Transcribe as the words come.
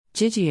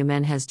Jijy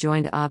Oommen has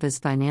joined Aavas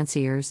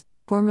Financiers,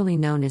 formerly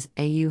known as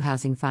AU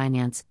Housing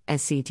Finance,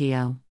 as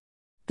CTO.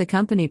 The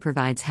company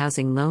provides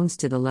housing loans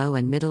to the low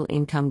and middle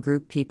income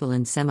group people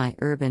in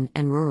semi-urban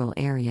and rural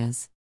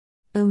areas.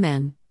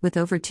 Oommen, with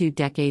over 2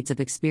 decades of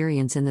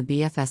experience in the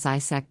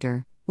BFSI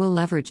sector, will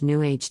leverage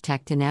new age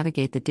tech to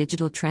navigate the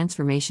digital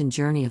transformation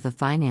journey of the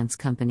finance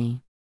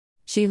company.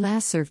 She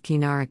last served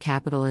Kinara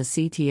Capital as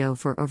CTO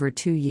for over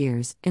 2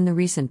 years, in the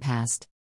recent past.